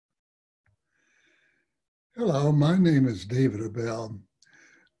Hello, my name is David Abell.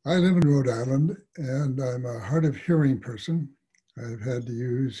 I live in Rhode Island and I'm a hard of hearing person. I've had to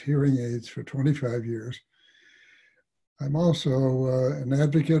use hearing aids for 25 years. I'm also an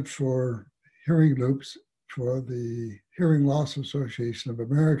advocate for hearing loops for the Hearing Loss Association of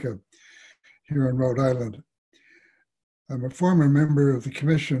America here in Rhode Island. I'm a former member of the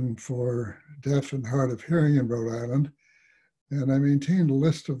Commission for Deaf and Hard of Hearing in Rhode Island, and I maintain a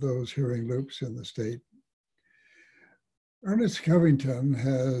list of those hearing loops in the state. Ernest Covington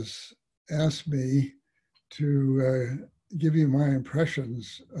has asked me to give you my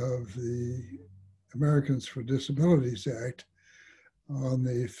impressions of the Americans for Disabilities Act on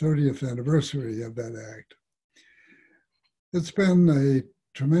the 30th anniversary of that act. It's been a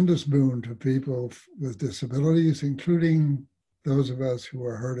tremendous boon to people with disabilities, including those of us who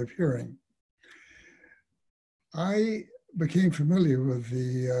are hard of hearing. I became familiar with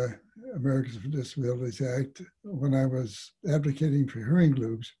the Americans with Disabilities Act when I was advocating for hearing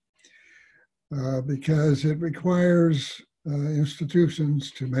loops because it requires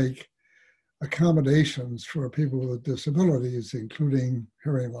institutions to make accommodations for people with disabilities, including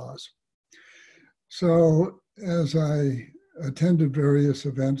hearing loss. So as I attended various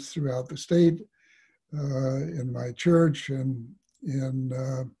events throughout the state, in my church and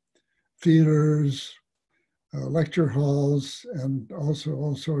in theaters, lecture halls, and also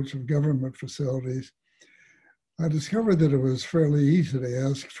all sorts of government facilities, I discovered that it was fairly easy to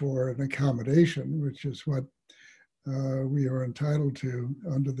ask for an accommodation, which is what we are entitled to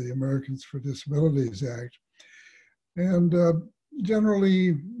under the Americans for Disabilities Act. And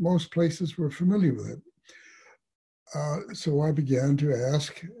generally, most places were familiar with it. So I began to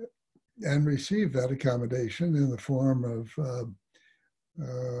ask and receive that accommodation in the form of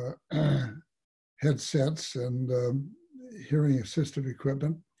headsets and hearing assistive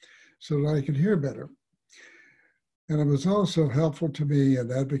equipment so that I could hear better. And it was also helpful to me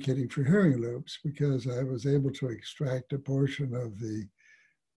in advocating for hearing loops because I was able to extract a portion of the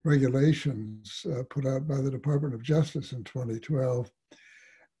regulations put out by the Department of Justice in 2012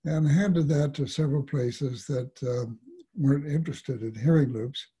 and handed that to several places that weren't interested in hearing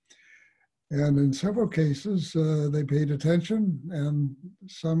loops. And in several cases, they paid attention, and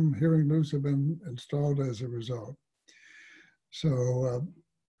some hearing loops have been installed as a result. So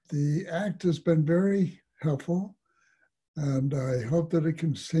the act has been very helpful, and I hope that it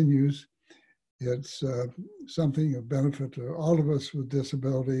continues. It's something of benefit to all of us with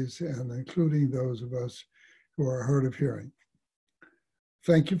disabilities, and including those of us who are hard of hearing.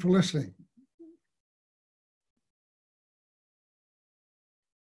 Thank you for listening.